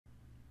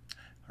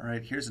All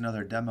right, here's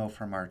another demo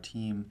from our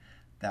team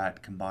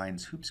that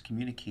combines Hoops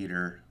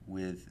Communicator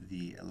with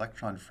the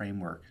Electron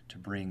framework to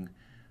bring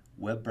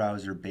web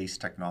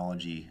browser-based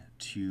technology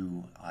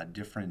to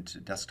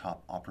different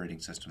desktop operating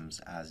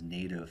systems as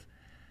native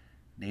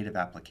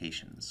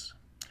applications.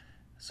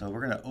 So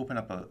we're going to open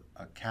up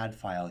a CAD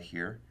file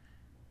here,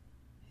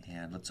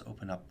 and let's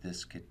open up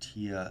this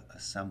CATIA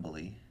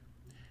assembly.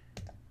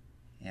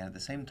 And at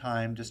the same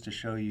time, just to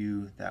show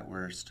you that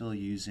we're still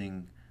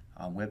using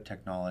web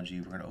technology,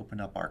 we're going to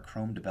open up our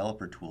Chrome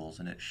developer tools,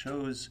 and it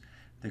shows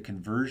the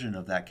conversion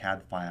of that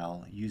CAD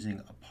file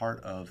using a part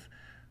of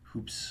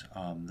Hoops,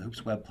 the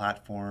Hoops web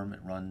platform. It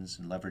runs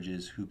and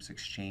leverages Hoops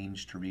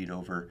Exchange to read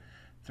over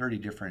 30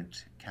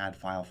 different CAD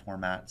file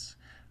formats,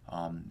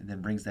 and then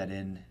brings that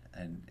in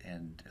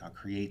and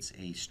creates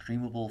a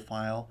streamable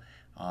file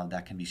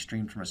that can be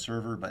streamed from a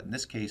server. But in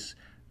this case,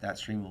 that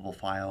streamable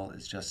file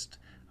is just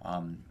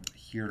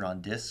here on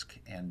disk,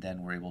 and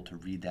then we're able to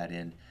read that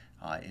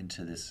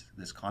into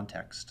this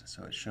context.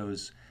 So it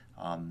shows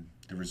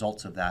the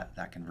results of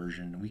that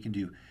conversion. We can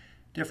do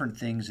different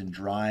things and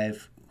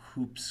drive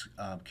Hoops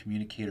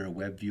Communicator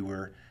web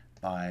viewer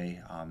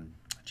by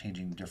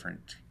changing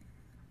different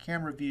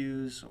camera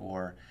views,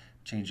 or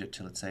change it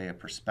to, let's say, a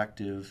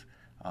perspective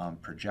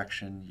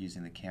projection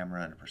using the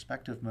camera in a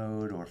perspective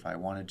mode, or if I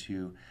wanted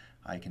to,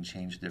 I can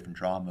change different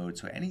draw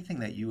modes. So anything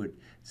that you would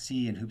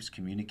see in Hoops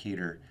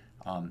Communicator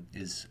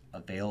is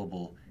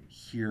available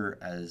here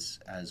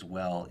as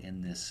well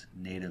in this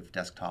native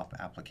desktop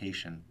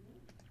application.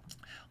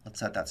 Let's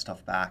set that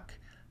stuff back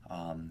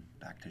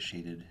to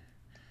shaded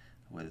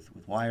with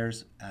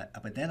wires,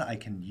 but then I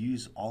can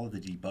use all of the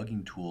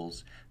debugging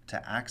tools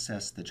to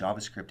access the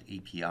JavaScript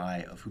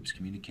API of Hoops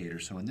Communicator.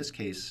 So in this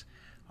case,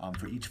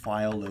 for each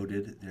file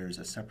loaded, there's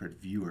a separate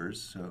viewers.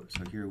 So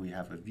here we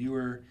have a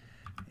viewer,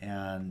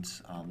 and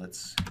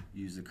let's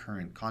use the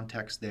current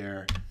context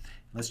there.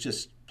 Let's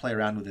just play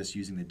around with this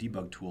using the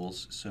debug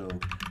tools. So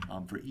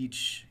for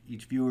each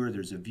viewer,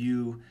 there's a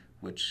view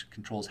which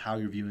controls how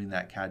you're viewing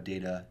that CAD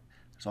data.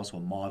 There's also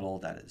a model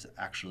that is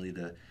actually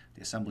the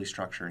assembly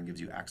structure and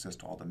gives you access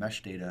to all the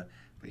mesh data.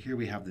 But here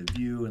we have the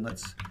view, and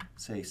let's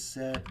say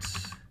set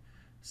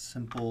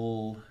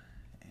simple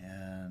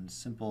and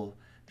simple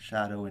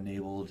shadow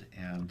enabled,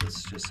 and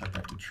let's just set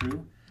that to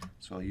true.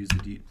 So I'll use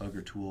the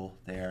debugger tool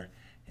there,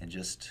 and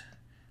just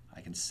I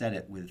can set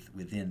it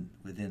within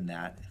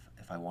that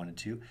if I wanted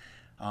to.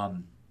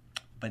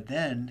 But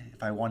then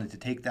if I wanted to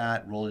take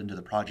that, roll it into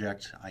the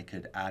project, I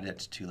could add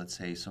it to, let's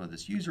say, some of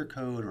this user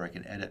code, or I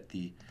can edit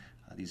the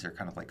these are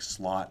kind of like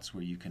slots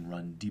where you can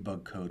run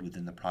debug code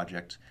within the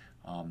project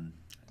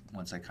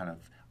once I kind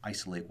of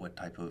isolate what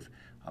type of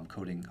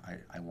coding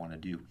I want to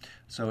do.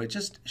 So it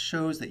just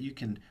shows that you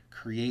can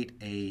create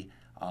a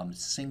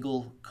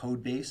single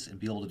code base and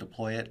be able to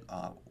deploy it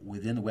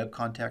within the web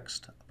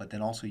context, but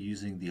then also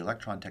using the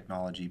Electron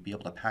technology, be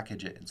able to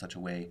package it in such a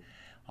way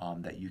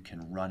that you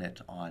can run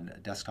it on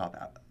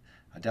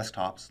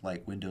desktops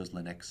like Windows,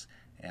 Linux,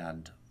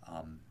 and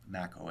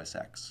Mac OS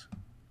X.